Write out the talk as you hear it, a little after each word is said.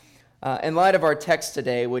In light of our text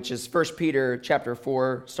today, which is 1 Peter chapter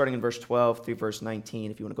 4, starting in verse 12 through verse 19,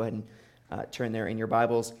 if you want to go ahead and turn there in your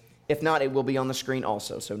Bibles. If not, it will be on the screen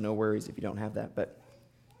also, so no worries if you don't have that. But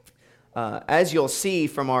as you'll see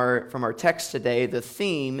from our text today, the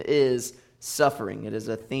theme is suffering. It is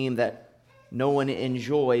a theme that no one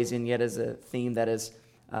enjoys, and yet is a theme that is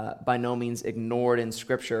by no means ignored in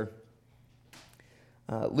Scripture.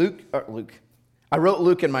 I wrote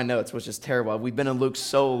Luke in my notes, which is terrible. We've been in Luke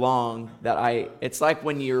so long that it's like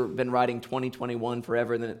when you've been writing 2021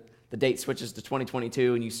 forever, and then the date switches to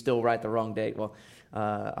 2022, and you still write the wrong date. Well,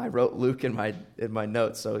 I wrote Luke in my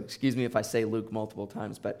notes, so excuse me if I say Luke multiple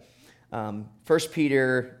times. But 1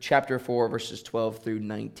 Peter chapter 4, verses 12 through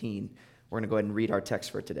 19. We're going to go ahead and read our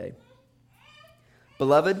text for today.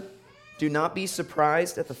 Beloved, do not be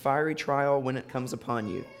surprised at the fiery trial when it comes upon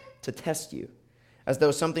you, to test you, as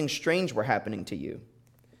though something strange were happening to you.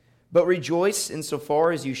 But rejoice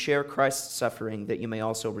insofar as you share Christ's suffering, that you may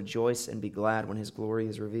also rejoice and be glad when his glory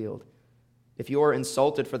is revealed. If you are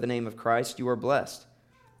insulted for the name of Christ, you are blessed,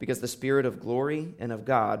 because the Spirit of glory and of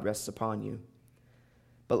God rests upon you.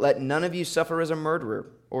 But let none of you suffer as a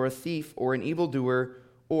murderer, or a thief, or an evildoer,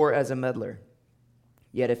 or as a meddler.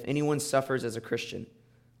 Yet if anyone suffers as a Christian,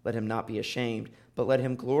 let him not be ashamed, but let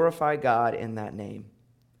him glorify God in that name.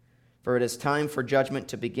 For it is time for judgment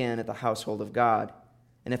to begin at the household of God.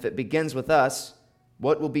 And if it begins with us,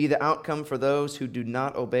 what will be the outcome for those who do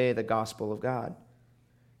not obey the gospel of God?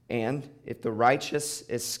 And if the righteous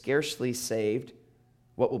is scarcely saved,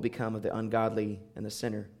 what will become of the ungodly and the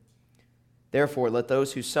sinner? Therefore, let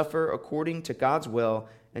those who suffer according to God's will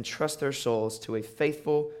entrust their souls to a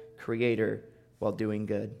faithful Creator while doing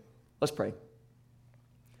good. Let's pray.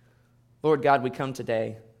 Lord God, we come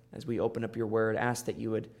today as we open up your word, ask that you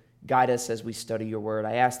would guide us as we study your word.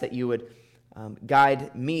 I ask that you would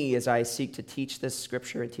guide me as I seek to teach this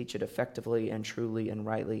scripture and teach it effectively and truly and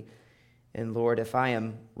rightly. And Lord, if I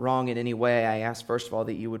am wrong in any way, I ask first of all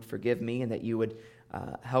that you would forgive me and that you would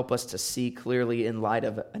help us to see clearly in light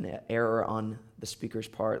of an error on the speaker's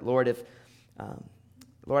part. Lord,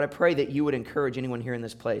 Lord, I pray that you would encourage anyone here in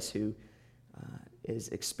this place who is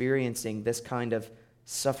experiencing this kind of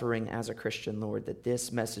suffering as a Christian, Lord, that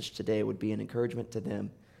this message today would be an encouragement to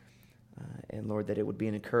them. And Lord, that it would be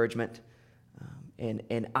an encouragement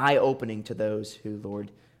and eye-opening to those who,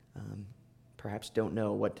 Lord, perhaps don't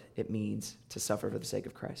know what it means to suffer for the sake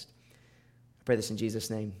of Christ. I pray this in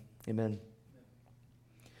Jesus' name. Amen.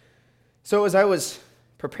 So as I was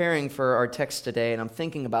preparing for our text today, and I'm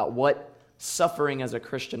thinking about what suffering as a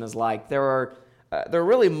Christian is like, there are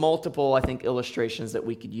really multiple, I think, illustrations that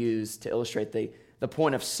we could use to illustrate the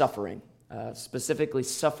point of suffering, specifically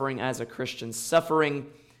suffering as a Christian, suffering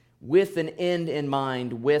with an end in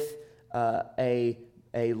mind, with a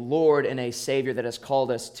Lord and a Savior that has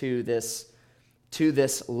called us to this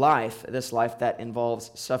life that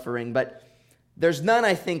involves suffering. But there's none,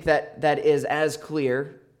 I think, that is as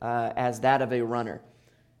clear as that of a runner.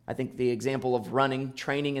 I think the example of running,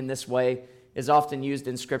 training in this way, is often used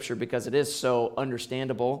in Scripture because it is so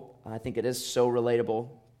understandable. I think it is so relatable.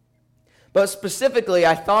 But specifically,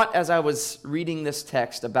 I thought as I was reading this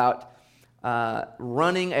text about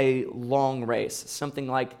running a long race, something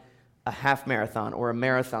like a half marathon or a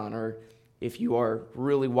marathon, or if you are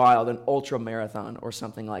really wild, an ultra marathon or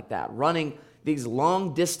something like that. Running these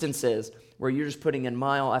long distances where you're just putting in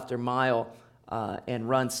mile after mile and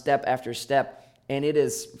run step after step, and it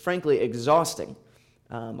is frankly exhausting.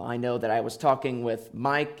 I know that I was talking with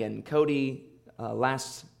Mike and Cody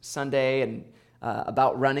last Sunday and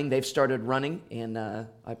about running. They've started running, and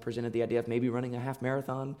I presented the idea of maybe running a half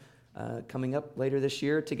marathon coming up later this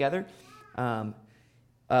year together.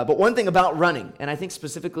 But one thing about running, and I think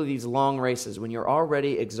specifically these long races, when you're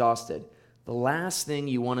already exhausted, the last thing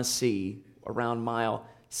you want to see around mile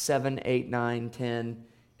 7, 8, 9, 10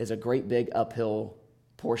 is a great big uphill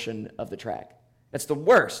portion of the track. It's the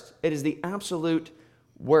worst. It is the absolute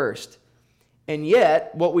worst. And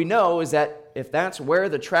yet, what we know is that if that's where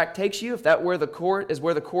the track takes you, if that where the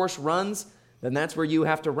course runs, then that's where you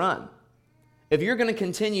have to run. If you're going to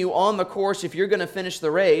continue on the course, if you're going to finish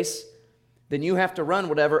the race, then you have to run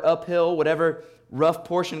whatever uphill, whatever rough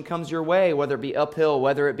portion comes your way, whether it be uphill,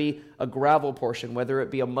 whether it be a gravel portion, whether it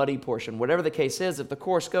be a muddy portion, whatever the case is, if the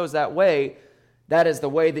course goes that way, that is the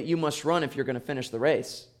way that you must run if you're going to finish the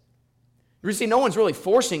race. You see, no one's really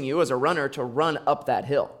forcing you as a runner to run up that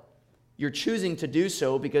hill. You're choosing to do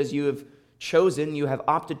so because you have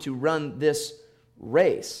opted to run this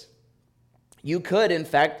race. You could, in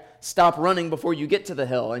fact, stop running before you get to the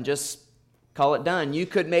hill and just call it done. You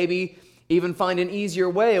could maybe even find an easier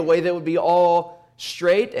way, a way that would be all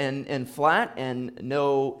straight and flat and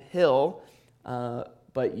no hill,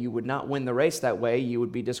 but you would not win the race that way. You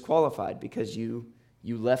would be disqualified because you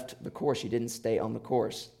left the course. You didn't stay on the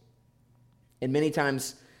course. And many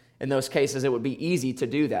times in those cases, it would be easy to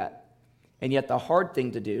do that. And yet the hard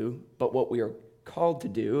thing to do, but what we are called to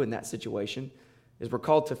do in that situation, is we're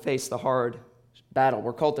called to face the hard battle.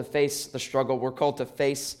 We're called to face the struggle. We're called to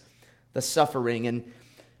face the suffering.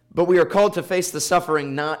 But we are called to face the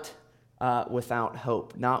suffering not without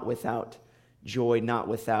hope, not without joy, not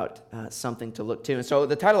without something to look to. And so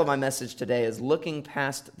the title of my message today is Looking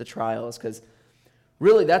Past the Trials, because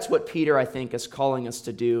really that's what Peter, I think, is calling us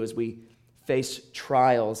to do as we face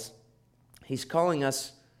trials. He's calling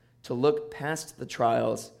us to look past the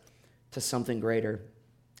trials to something greater.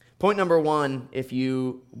 Point number one, if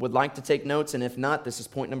you would like to take notes, and if not, this is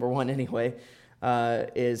point number one anyway,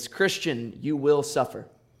 is Christian, you will suffer.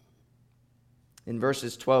 In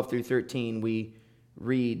verses 12 through 13, we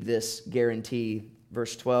read this guarantee.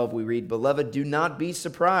 Verse 12, we read, "Beloved, do not be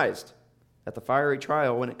surprised at the fiery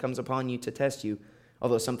trial when it comes upon you to test you,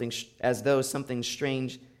 as though something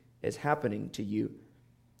strange is happening to you."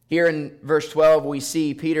 Here in verse 12, we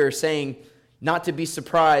see Peter saying not to be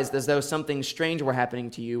surprised as though something strange were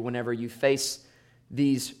happening to you whenever you face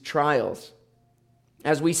these trials.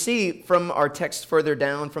 As we see from our text further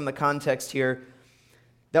down, from the context here,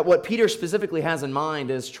 that what Peter specifically has in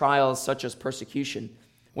mind is trials such as persecution.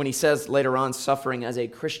 When he says later on suffering as a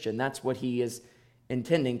Christian, that's what he is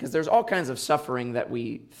intending, because there's all kinds of suffering that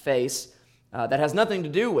we face that has nothing to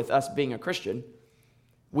do with us being a Christian.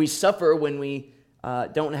 We suffer when we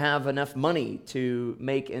don't have enough money to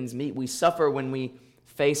make ends meet. We suffer when we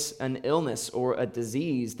face an illness or a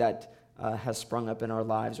disease that has sprung up in our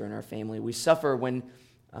lives or in our family. We suffer when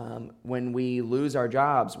we lose our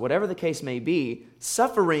jobs. Whatever the case may be,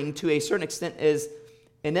 suffering to a certain extent is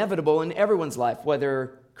inevitable in everyone's life,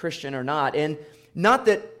 whether Christian or not. And not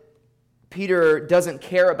that Peter doesn't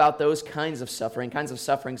care about those kinds of suffering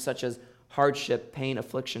such as hardship, pain,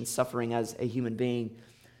 affliction, suffering as a human being.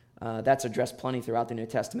 That's addressed plenty throughout the New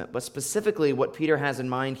Testament. But specifically what Peter has in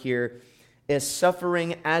mind here is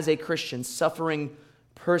suffering as a Christian, suffering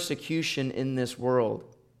persecution in this world.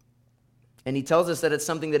 And he tells us that it's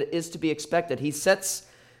something that is to be expected. He sets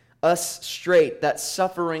us straight that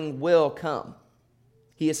suffering will come.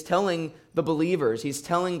 He is telling the believers, he's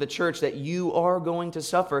telling the church that you are going to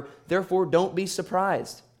suffer, therefore don't be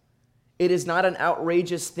surprised. It is not an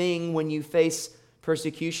outrageous thing when you face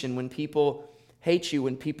persecution, when people hate you,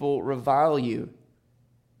 when people revile you.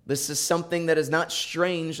 This is something that is not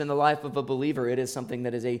strange in the life of a believer. It is something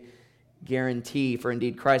that is a guarantee. For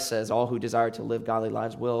indeed, Christ says, all who desire to live godly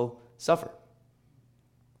lives will suffer.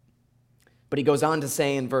 But he goes on to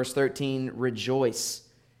say in verse 13, rejoice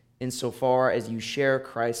insofar as you share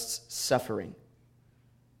Christ's suffering.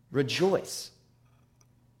 Rejoice.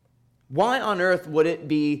 Why on earth would it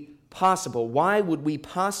be possible? Why would we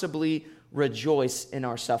possibly rejoice in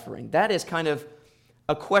our suffering? That is kind of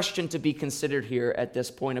a question to be considered here at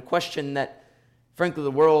this point, a question that, frankly,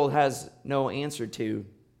 the world has no answer to,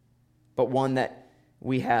 but one that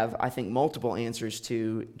we have, I think, multiple answers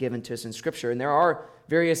to given to us in Scripture. And there are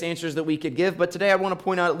various answers that we could give, but today I want to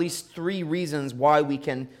point out at least 3 reasons why we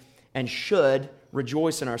can and should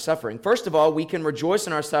rejoice in our suffering. First of all, we can rejoice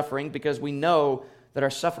in our suffering because we know that our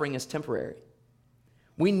suffering is temporary.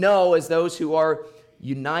 We know, as those who are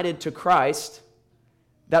united to Christ,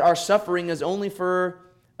 that our suffering is only for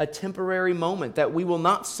a temporary moment, that we will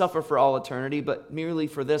not suffer for all eternity, but merely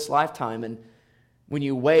for this lifetime. And when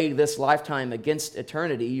you weigh this lifetime against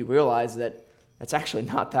eternity, you realize that it's actually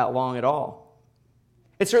not that long at all.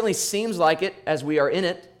 It certainly seems like it as we are in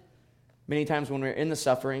it. Many times when we're in the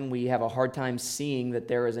suffering, we have a hard time seeing that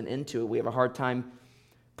there is an end to it. We have a hard time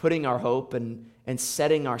putting our hope and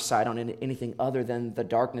setting our sight on anything other than the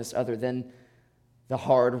darkness, other than the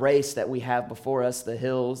hard race that we have before us, the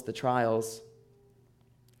hills, the trials.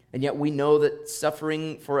 And yet we know that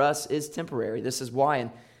suffering for us is temporary. This is why,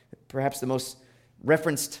 and perhaps the most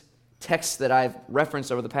referenced text that I've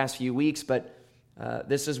referenced over the past few weeks, but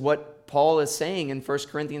this is what Paul is saying in 1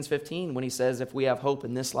 Corinthians 15 when he says, if we have hope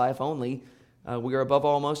in this life only, we are above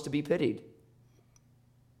all most to be pitied.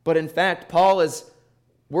 But in fact, Paul is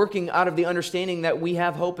working out of the understanding that we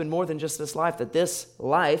have hope in more than just this life, that this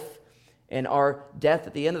life and our death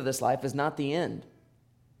at the end of this life is not the end.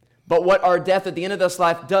 But what our death at the end of this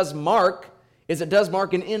life does mark is it does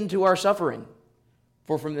mark an end to our suffering.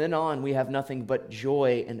 For from then on, we have nothing but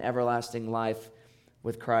joy and everlasting life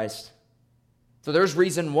with Christ. So there's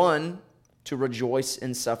reason 1 to rejoice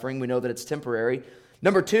in suffering. We know that it's temporary.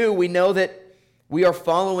 Number 2, we know that we are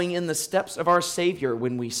following in the steps of our Savior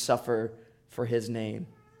when we suffer for his name.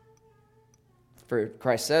 For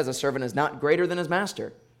Christ says, a servant is not greater than his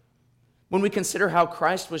master. When we consider how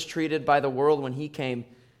Christ was treated by the world when he came,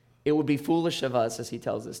 it would be foolish of us, as he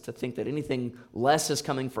tells us, to think that anything less is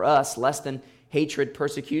coming for us, less than hatred,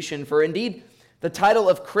 persecution. For indeed, the title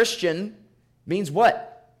of Christian means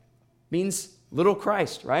what? Means little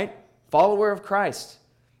Christ, right? Follower of Christ.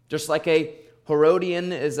 Just like a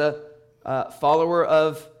Herodian is a follower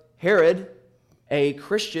of Herod, a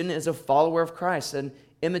Christian is a follower of Christ, an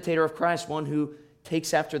imitator of Christ, one who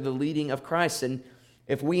takes after the leading of Christ. And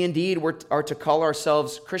if we indeed are to call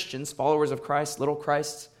ourselves Christians, followers of Christ, little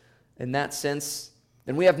Christs, in that sense,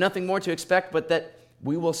 then we have nothing more to expect but that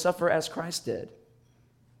we will suffer as Christ did.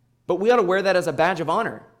 But we ought to wear that as a badge of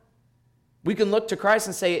honor. We can look to Christ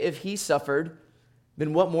and say, if he suffered,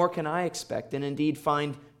 then what more can I expect? And indeed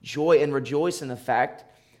find joy and rejoice in the fact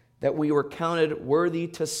that we were counted worthy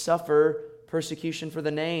to suffer persecution for the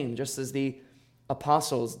name, just as the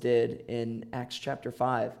apostles did in Acts chapter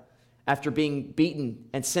 5. After being beaten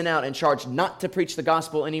and sent out and charged not to preach the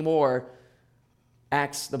gospel anymore,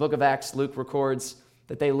 the book of Acts, Luke records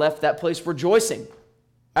that they left that place rejoicing.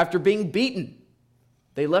 After being beaten,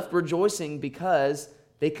 they left rejoicing because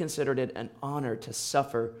they considered it an honor to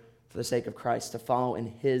suffer for the sake of Christ, to follow in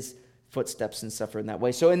his footsteps and suffer in that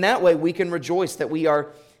way. So in that way, we can rejoice that we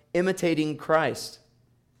are imitating Christ.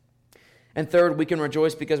 And third, we can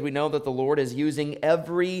rejoice because we know that the Lord is using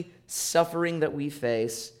every suffering that we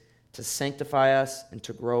face to sanctify us and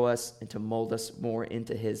to grow us and to mold us more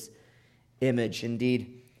into his image.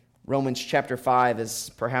 Indeed, Romans chapter 5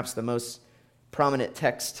 is perhaps the most prominent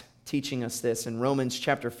text teaching us this. In Romans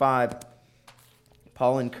chapter 5,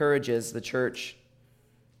 Paul encourages the church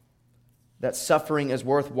that suffering is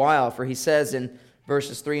worthwhile, for he says in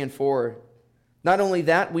verses 3 and 4, not only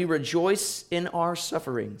that, we rejoice in our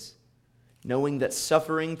sufferings, knowing that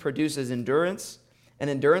suffering produces endurance, and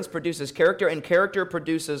endurance produces character, and character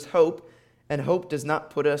produces hope, and hope does not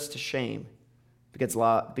put us to shame,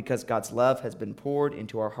 because God's love has been poured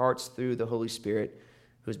into our hearts through the Holy Spirit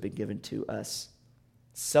who has been given to us.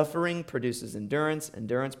 Suffering produces endurance,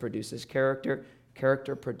 endurance produces character,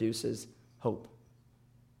 character produces hope.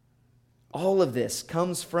 All of this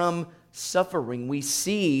comes from suffering. We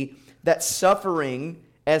see that suffering,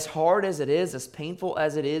 as hard as it is, as painful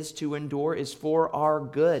as it is to endure, is for our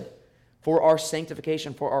good, for our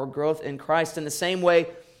sanctification, for our growth in Christ. In the same way,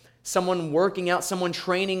 someone working out, someone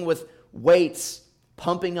training with weights,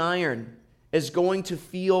 pumping iron, is going to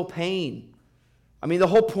feel pain. I mean, the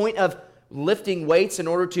whole point of lifting weights in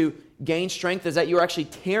order to gain strength is that you're actually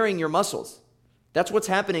tearing your muscles. That's what's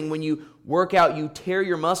happening when you work out. You tear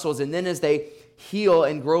your muscles, and then as they heal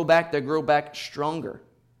and grow back, they grow back stronger.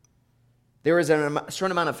 There is a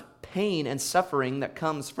certain amount of pain and suffering that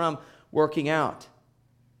comes from working out.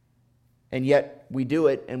 And yet we do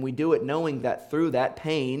it, and we do it knowing that through that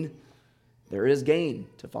pain, there is gain,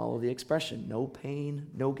 to follow the expression. No pain,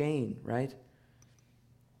 no gain, right?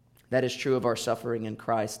 That is true of our suffering in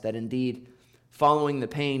Christ, that indeed, following the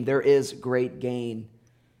pain, there is great gain.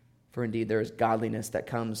 For indeed, there is godliness that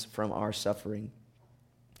comes from our suffering.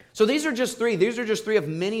 So these are just three. These are just three of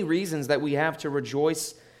many reasons that we have to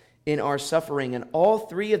rejoice in our suffering. And all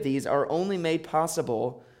three of these are only made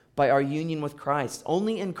possible by our union with Christ.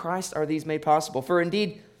 Only in Christ are these made possible. For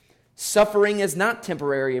indeed, suffering is not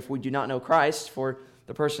temporary if we do not know Christ. For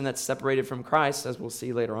the person that's separated from Christ, as we'll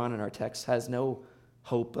see later on in our text, has no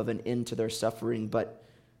hope of an end to their suffering, but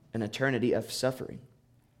an eternity of suffering.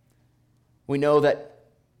 We know that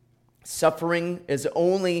suffering is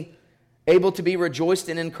only able to be rejoiced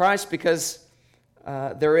in Christ because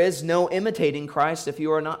there is no imitating Christ if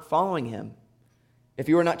you are not following him. If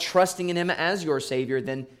you are not trusting in him as your Savior,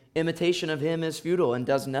 then imitation of him is futile and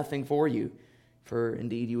does nothing for you. For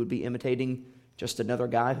indeed, you would be imitating just another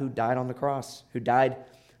guy who died on the cross, who died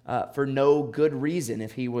for no good reason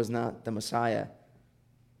if he was not the Messiah.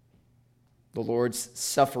 The Lord's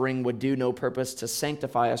suffering would do no purpose to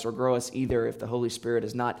sanctify us or grow us either if the Holy Spirit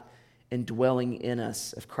is not indwelling in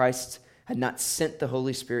us. If Christ had not sent the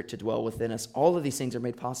Holy Spirit to dwell within us, all of these things are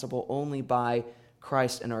made possible only by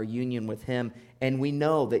Christ and our union with him. And we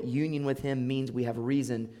know that union with him means we have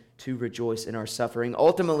reason to rejoice in our suffering.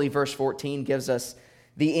 Ultimately, verse 14 gives us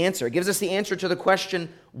the answer. It gives us the answer to the question,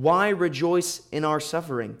 why rejoice in our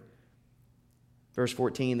suffering? Verse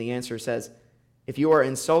 14, the answer says, if you are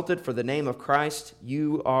insulted for the name of Christ,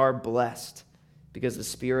 you are blessed, because the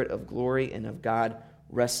Spirit of glory and of God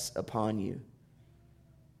rests upon you.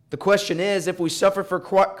 The question is, if we suffer for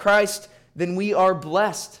Christ, then we are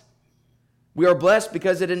blessed. We are blessed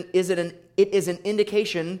because it is an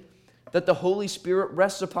indication that the Holy Spirit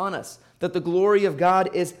rests upon us, that the glory of God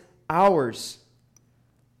is ours.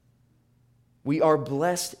 We are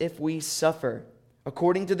blessed if we suffer.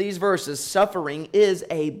 According to these verses, suffering is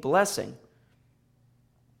a blessing.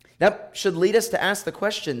 That should lead us to ask the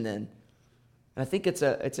question then. And I think it's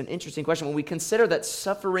an interesting question. When we consider that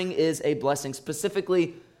suffering is a blessing,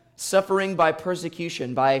 specifically suffering by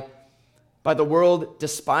persecution, by the world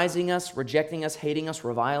despising us, rejecting us, hating us,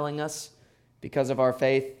 reviling us because of our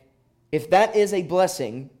faith, if that is a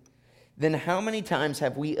blessing, then how many times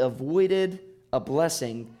have we avoided a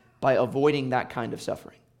blessing by avoiding that kind of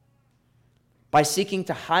suffering? By seeking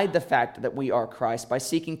to hide the fact that we are Christ, by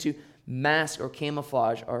seeking to mask or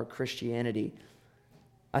camouflage our Christianity.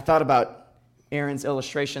 I thought about Aaron's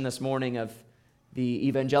illustration this morning of the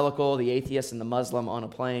evangelical, the atheist, and the Muslim on a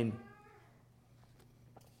plane.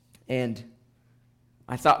 And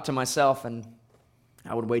I thought to myself, and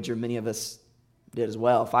I would wager many of us did as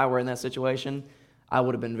well, if I were in that situation, I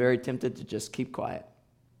would have been very tempted to just keep quiet,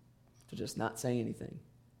 to just not say anything.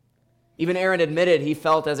 Even Aaron admitted he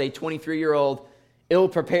felt as a 23-year-old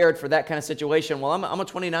ill-prepared for that kind of situation. Well, I'm a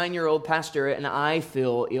 29-year-old pastor, and I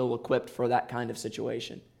feel ill-equipped for that kind of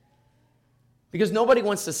situation. Because nobody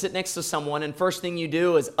wants to sit next to someone, and first thing you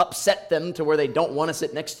do is upset them to where they don't want to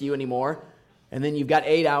sit next to you anymore, and then you've got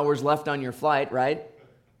 8 hours left on your flight, right?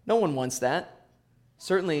 No one wants that.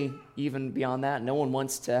 Certainly, even beyond that, no one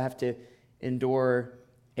wants to have to endure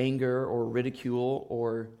anger or ridicule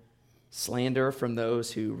or slander from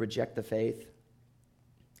those who reject the faith.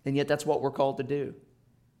 And yet that's what we're called to do.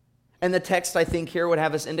 And the text, I think, here would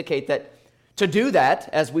have us indicate that to do that,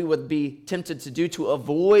 as we would be tempted to do, to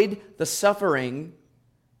avoid the suffering,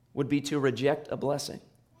 would be to reject a blessing.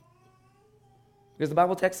 Because the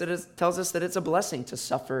Bible text tells us that it's a blessing to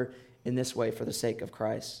suffer in this way for the sake of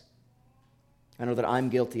Christ. I know that I'm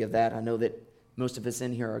guilty of that. I know that most of us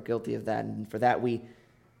in here are guilty of that. And for that, we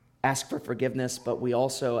ask for forgiveness, but we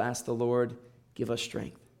also ask the Lord, give us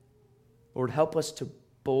strength. Lord, help us to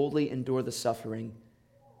boldly endure the suffering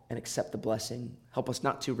and accept the blessing. Help us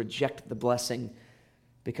not to reject the blessing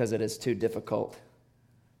because it is too difficult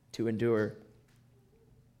to endure.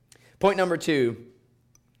 Point number 2,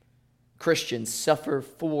 Christians suffer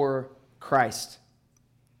for Christ.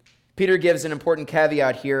 Peter gives an important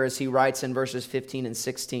caveat here as he writes in verses 15 and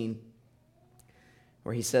 16,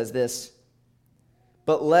 where he says this,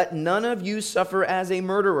 "But let none of you suffer as a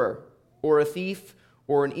murderer, or a thief,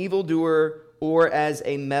 or an evildoer, or as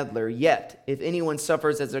a meddler. Yet, if anyone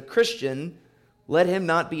suffers as a Christian, let him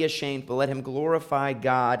not be ashamed, but let him glorify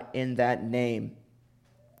God in that name."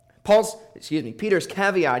 Peter's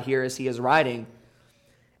caveat here as he is writing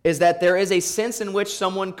is that there is a sense in which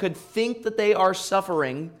someone could think that they are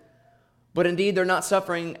suffering, but indeed they're not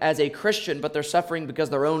suffering as a Christian, but they're suffering because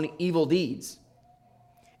of their own evil deeds.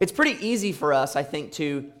 It's pretty easy for us, I think,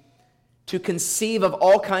 to conceive of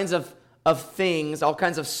all kinds of things, all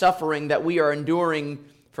kinds of suffering that we are enduring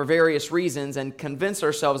for various reasons and convince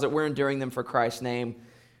ourselves that we're enduring them for Christ's name,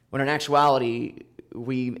 when in actuality,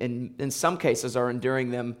 we, in some cases, are enduring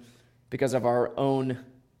them because of our own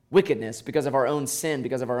wickedness, because of our own sin,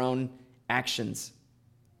 because of our own actions.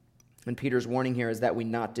 And Peter's warning here is that we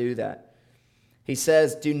not do that. He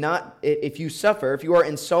says, do not, if you suffer, if you are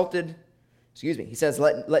insulted, he says,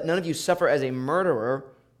 let none of you suffer as a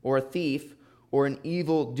murderer or a thief or an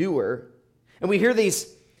evildoer. And we hear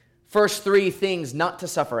these first 3 things not to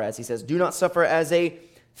suffer as. He says, do not suffer as a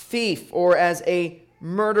thief or as a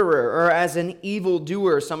murderer or as an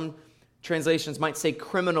evildoer. Some translations might say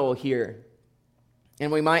criminal here.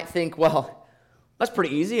 And we might think, well, that's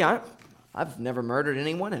pretty easy. I've never murdered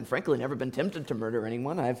anyone and frankly never been tempted to murder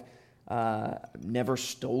anyone. I've never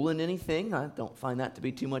stolen anything. I don't find that to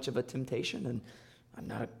be too much of a temptation. And I'm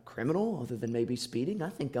not a criminal other than maybe speeding. I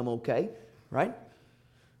think I'm okay, right?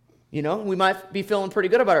 You know, we might be feeling pretty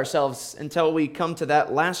good about ourselves until we come to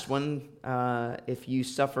that last one. If you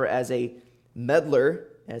suffer as a meddler,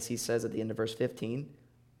 as he says at the end of verse 15.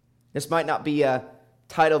 This might not be a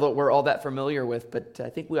title that we're all that familiar with, but I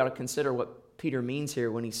think we ought to consider what Peter means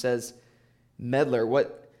here when he says meddler.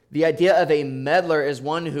 What the idea of a meddler is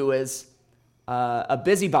one who is a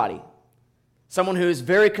busybody, someone who is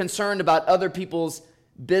very concerned about other people's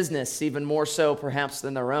business, even more so perhaps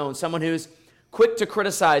than their own, someone who's quick to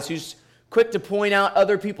criticize, who's quick to point out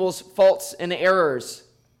other people's faults and errors,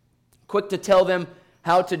 quick to tell them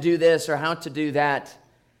how to do this or how to do that,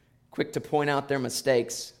 quick to point out their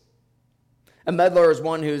mistakes. A meddler is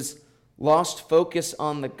one who's lost focus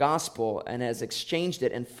on the gospel and has exchanged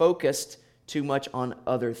it and focused too much on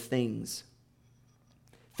other things.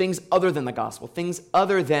 Things other than the gospel, things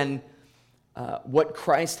other than what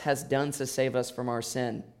Christ has done to save us from our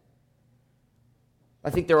sin. I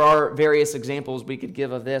think there are various examples we could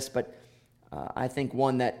give of this, but I think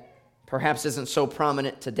one that perhaps isn't so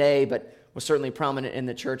prominent today, but was certainly prominent in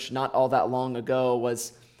the church not all that long ago,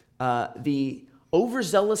 was the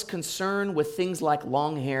overzealous concern with things like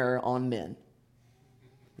long hair on men.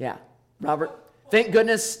 Yeah, Robert, thank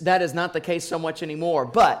goodness that is not the case so much anymore,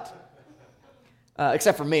 but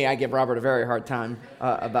except for me, I give Robert a very hard time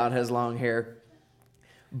about his long hair.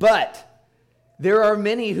 But there are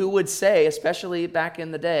many who would say, especially back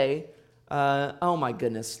in the day, oh my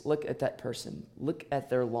goodness, look at that person. Look at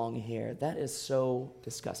their long hair. That is so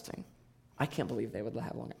disgusting. I can't believe they would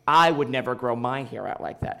have long hair. I would never grow my hair out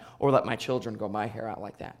like that, or let my children grow my hair out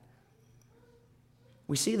like that.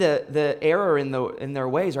 We see the error in their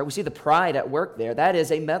ways, right? We see the pride at work there. That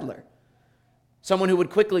is a meddler. Someone who would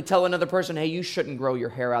quickly tell another person, hey, you shouldn't grow your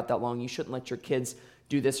hair out that long. You shouldn't let your kids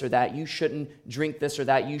do this or that. You shouldn't drink this or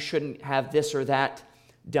that. You shouldn't have this or that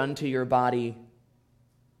done to your body.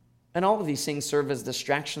 And all of these things serve as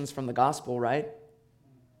distractions from the gospel, right?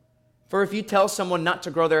 For if you tell someone not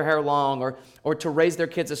to grow their hair long or to raise their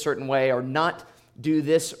kids a certain way or not do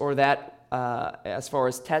this or that as far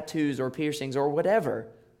as tattoos or piercings or whatever,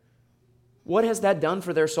 what has that done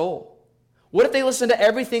for their soul? What if they listen to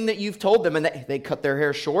everything that you've told them and they cut their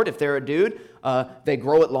hair short if they're a dude, they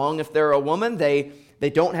grow it long if they're a woman, they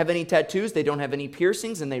don't have any tattoos, they don't have any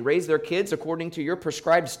piercings, and they raise their kids according to your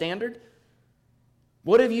prescribed standard?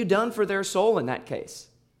 What have you done for their soul in that case?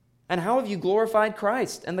 And how have you glorified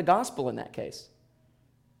Christ and the gospel in that case?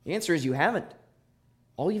 The answer is you haven't.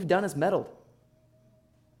 All you've done is meddled.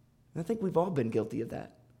 And I think we've all been guilty of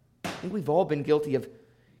that. I think we've all been guilty of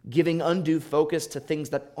giving undue focus to things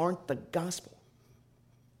that aren't the gospel.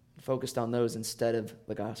 Focused on those instead of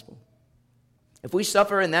the gospel. If we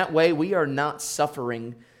suffer in that way, we are not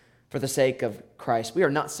suffering for the sake of Christ. We are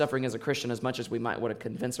not suffering as a Christian as much as we might want to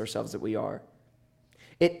convince ourselves that we are.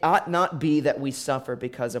 It ought not be that we suffer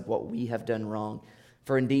because of what we have done wrong,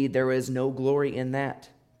 for indeed there is no glory in that,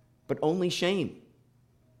 but only shame.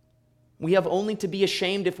 We have only to be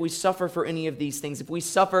ashamed if we suffer for any of these things. If we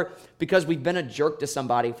suffer because we've been a jerk to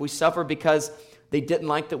somebody, if we suffer because they didn't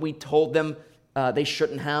like that we told them they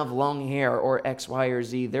shouldn't have long hair or X, Y, or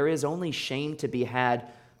Z, there is only shame to be had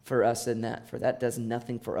for us in that, for that does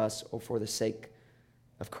nothing for us or for the sake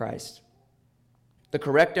of Christ. The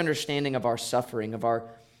correct understanding of our suffering, of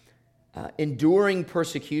our enduring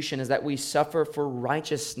persecution, is that we suffer for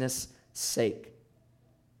righteousness' sake.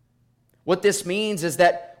 What this means is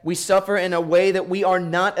that we suffer in a way that we are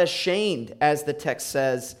not ashamed, as the text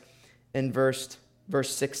says in verse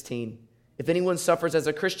 16. If anyone suffers as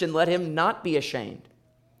a Christian, let him not be ashamed.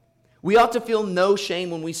 We ought to feel no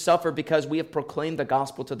shame when we suffer because we have proclaimed the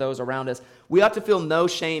gospel to those around us. We ought to feel no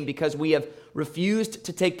shame because we have refused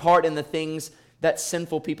to take part in the things that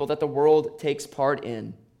sinful people, that the world takes part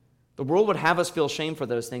in. The world would have us feel shame for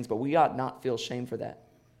those things, but we ought not feel shame for that.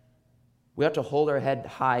 We ought to hold our head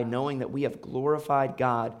high, knowing that we have glorified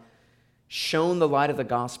God, shown the light of the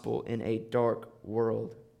gospel in a dark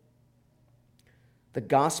world. The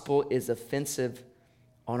gospel is offensive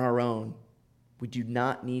on our own. We do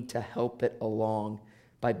not need to help it along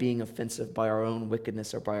by being offensive by our own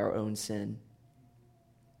wickedness or by our own sin.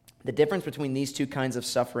 The difference between these two kinds of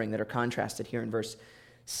suffering that are contrasted here in verse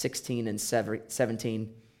 16 and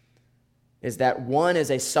 17 is that one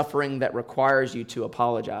is a suffering that requires you to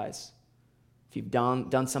apologize. If you've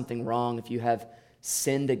done something wrong, if you have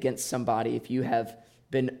sinned against somebody, if you have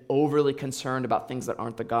been overly concerned about things that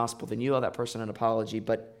aren't the gospel, then you owe that person an apology.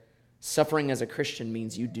 But suffering as a Christian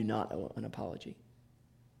means you do not owe an apology.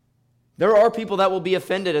 There are people that will be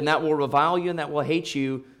offended and that will revile you and that will hate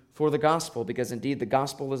you for the gospel, because indeed the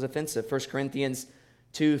gospel is offensive. 1 Corinthians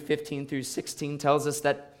 2:15 through 16 tells us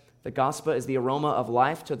that the gospel is the aroma of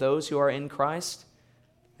life to those who are in Christ,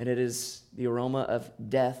 and it is the aroma of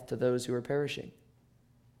death to those who are perishing.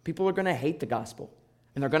 People are going to hate the gospel,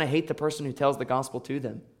 and they're going to hate the person who tells the gospel to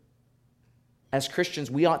them. As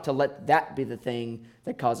Christians, we ought to let that be the thing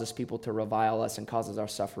that causes people to revile us and causes our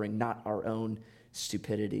suffering, not our own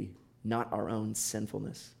stupidity, not our own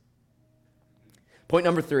sinfulness. Point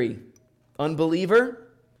number 3, unbeliever,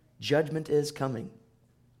 judgment is coming.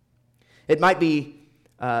 It might be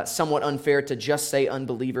somewhat unfair to just say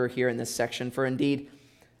unbeliever here in this section, for indeed,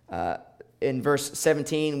 in verse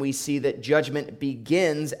 17, we see that judgment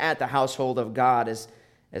begins at the household of God,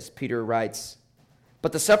 as Peter writes.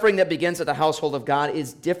 But the suffering that begins at the household of God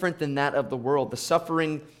is different than that of the world. The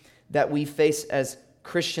suffering that we face as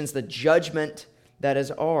Christians, the judgment that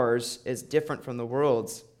is ours, is different from the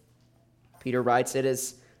world's. Peter writes, it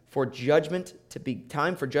is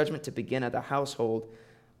time for judgment to begin at the household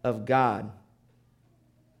of God.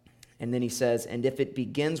 And then he says, and if it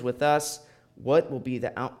begins with us, what will be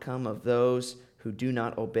the outcome of those who do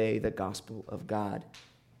not obey the gospel of God?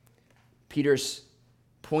 Peter's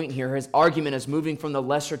point here, his argument is moving from the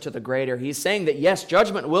lesser to the greater. He's saying that yes,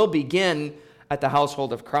 judgment will begin at the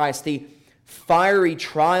household of Christ. The fiery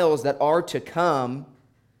trials that are to come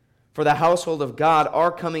for the household of God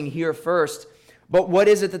are coming here first. But what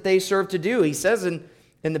is it that they serve to do? He says in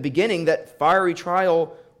the beginning that fiery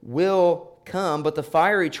trial will come, but the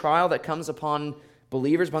fiery trial that comes upon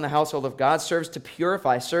believers, upon the household of God, serves to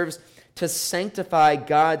purify, serves to sanctify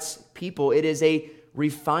God's people. It is a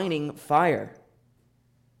refining fire.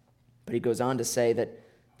 But he goes on to say that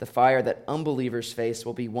the fire that unbelievers face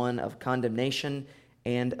will be one of condemnation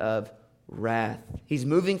and of wrath. He's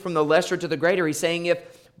moving from the lesser to the greater. He's saying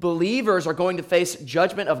if believers are going to face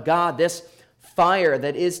judgment of God, this fire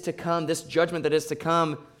that is to come, this judgment that is to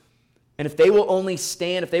come, and if they will only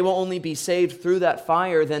stand, if they will only be saved through that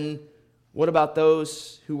fire, then what about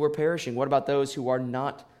those who are perishing? What about those who are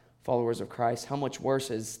not followers of Christ? How much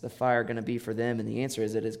worse is the fire going to be for them? And the answer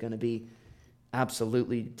is it is going to be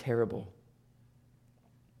absolutely terrible.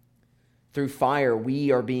 Through fire,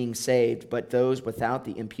 we are being saved, but those without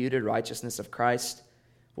the imputed righteousness of Christ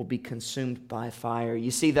will be consumed by fire.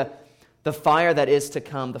 You see, the fire that is to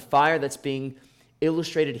come, the fire that's being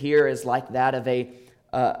illustrated here is like that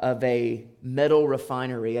of a metal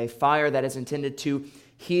refinery, a fire that is intended to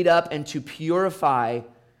heat up and to purify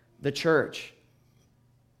the church.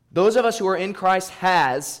 Those of us who are in Christ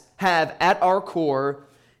have at our core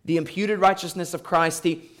the imputed righteousness of Christ,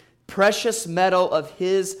 the precious metal of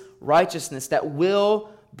His righteousness that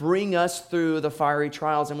will bring us through the fiery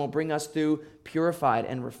trials and will bring us through purified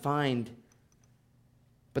and refined.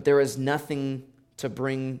 But there is nothing to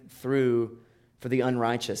bring through for the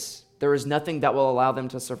unrighteous. There is nothing that will allow them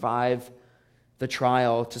to survive the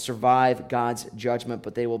trial, to survive God's judgment,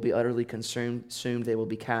 but they will be utterly consumed, they will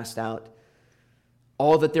be cast out.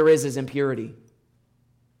 All that there is impurity,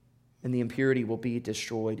 and the impurity will be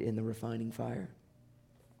destroyed in the refining fire.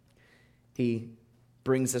 He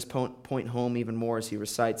brings this point home even more as he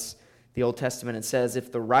recites the Old Testament and says,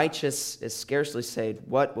 if the righteous is scarcely saved,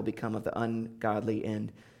 what will become of the ungodly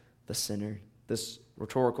and the sinner? This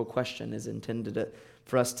rhetorical question is intended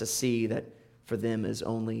for us to see that for them is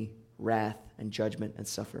only wrath and judgment and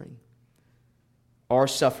suffering. Our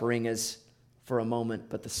suffering is for a moment,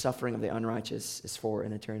 but the suffering of the unrighteous is for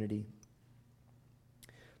an eternity.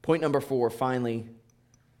 Point number 4, finally,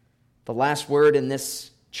 the last word in this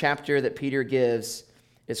chapter that Peter gives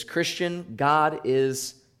is Christian, God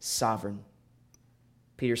is sovereign.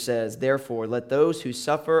 Peter says, therefore, let those who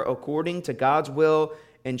suffer according to God's will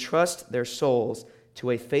entrust their souls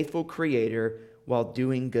to a faithful Creator while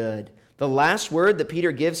doing good. The last word that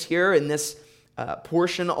Peter gives here in this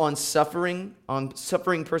portion on suffering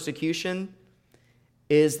persecution,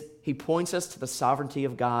 is he points us to the sovereignty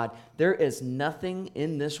of God. There is nothing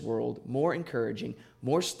in this world more encouraging,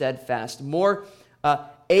 more steadfast, more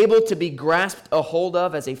able to be grasped a hold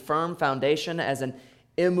of as a firm foundation, as an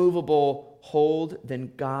immovable hold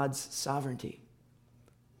than God's sovereignty.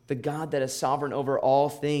 The God that is sovereign over all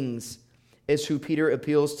things is who Peter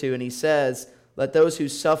appeals to, and he says, let those who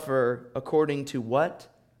suffer according to what?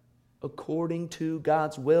 According to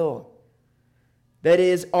God's will. That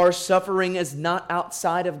is, our suffering is not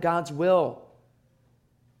outside of God's will.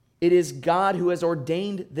 It is God who has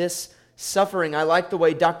ordained this suffering. I like the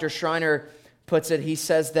way Dr. Schreiner puts it. He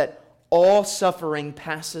says that all suffering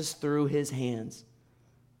passes through His hands.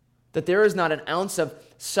 That there is not an ounce of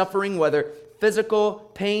suffering, whether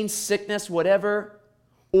physical, pain, sickness, whatever,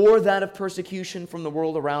 or that of persecution from the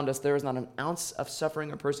world around us. There is not an ounce of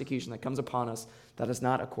suffering or persecution that comes upon us that is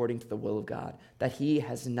not according to the will of God, that He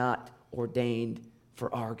has not ordained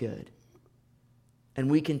for our good. And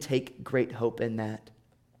we can take great hope in that.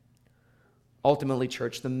 Ultimately,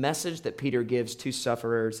 church, the message that Peter gives to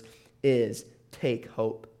sufferers is take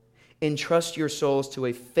hope. Entrust your souls to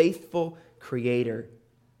a faithful Creator.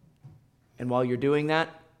 And while you're doing that,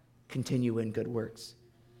 continue in good works.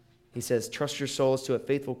 He says, trust your souls to a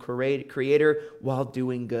faithful Creator while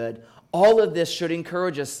doing good. All of this should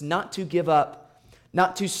encourage us not to give up,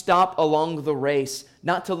 not to stop along the race,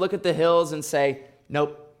 not to look at the hills and say,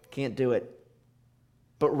 nope, can't do it.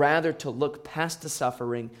 But rather to look past the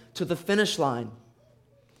suffering to the finish line.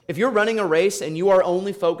 If you're running a race and you are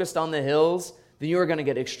only focused on the hills, then you are going to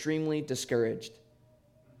get extremely discouraged.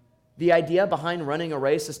 The idea behind running a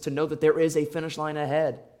race is to know that there is a finish line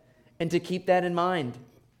ahead and to keep that in mind.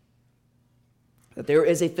 That there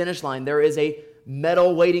is a finish line, there is a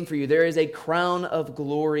medal waiting for you, there is a crown of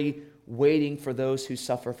glory waiting for those who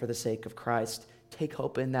suffer for the sake of Christ. Take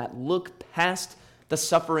hope in that. Look past the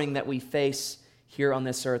suffering that we face here on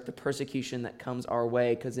this earth, the persecution that comes our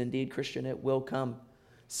way, because indeed, Christian, it will come.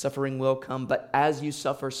 Suffering will come. But as you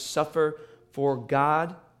suffer, suffer for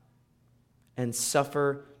God and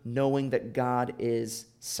suffer knowing that God is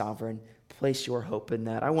sovereign. Place your hope in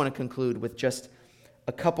that. I want to conclude with just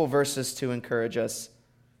a couple verses to encourage us.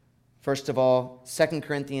 First of all, 2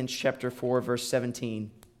 Corinthians chapter 4, verse 17.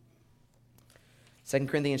 2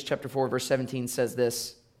 Corinthians chapter 4, verse 17 says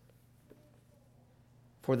this,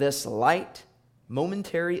 "For this light,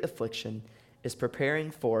 momentary affliction is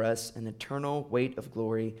preparing for us an eternal weight of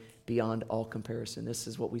glory beyond all comparison." This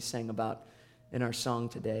is what we sang about in our song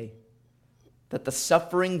today. That the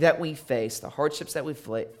suffering that we face, the hardships that we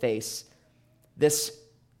face, this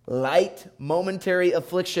light, momentary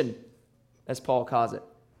affliction, as Paul calls it.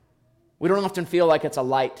 We don't often feel like it's a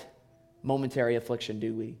light, momentary affliction,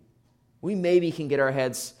 do we? We maybe can get our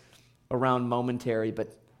heads around momentary,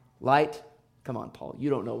 but light, come on, Paul,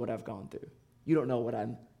 you don't know what I've gone through. You don't know what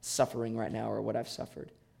I'm suffering right now or what I've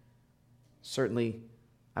suffered. Certainly,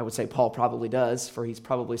 I would say Paul probably does, for he's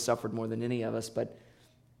probably suffered more than any of us, but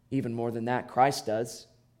even more than that, Christ does,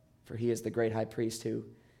 for he is the great high priest who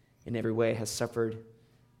in every way has suffered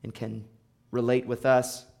and can relate with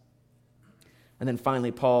us. And then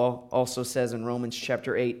finally, Paul also says in Romans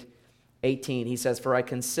chapter 8, 18, he says, "For I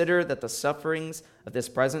consider that the sufferings of this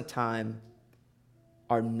present time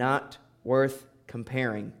are not worth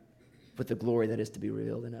comparing with the glory that is to be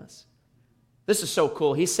revealed in us." This is so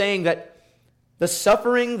cool. He's saying that the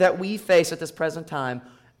suffering that we face at this present time,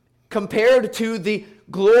 compared to the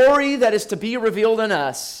glory that is to be revealed in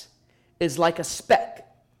us, is like a speck.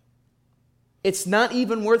 It's not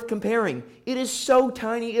even worth comparing. It is so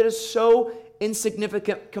tiny, it is so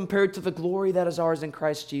insignificant compared to the glory that is ours in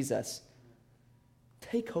Christ Jesus.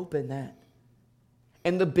 Take hope in that.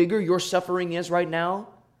 And the bigger your suffering is right now,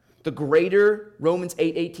 the greater Romans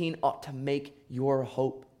 8:18 ought to make your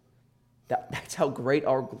hope. That's how great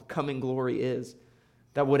our coming glory is.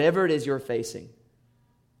 That whatever it is you're facing,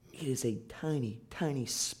 it is a tiny, tiny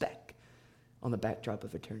speck on the backdrop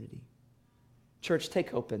of eternity. Church,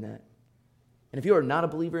 take hope in that. And if you are not a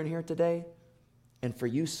believer in here today, and for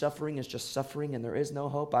you suffering is just suffering and there is no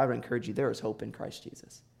hope, I would encourage you, there is hope in Christ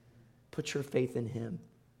Jesus. Put your faith in him.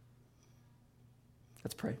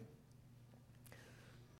 Let's pray.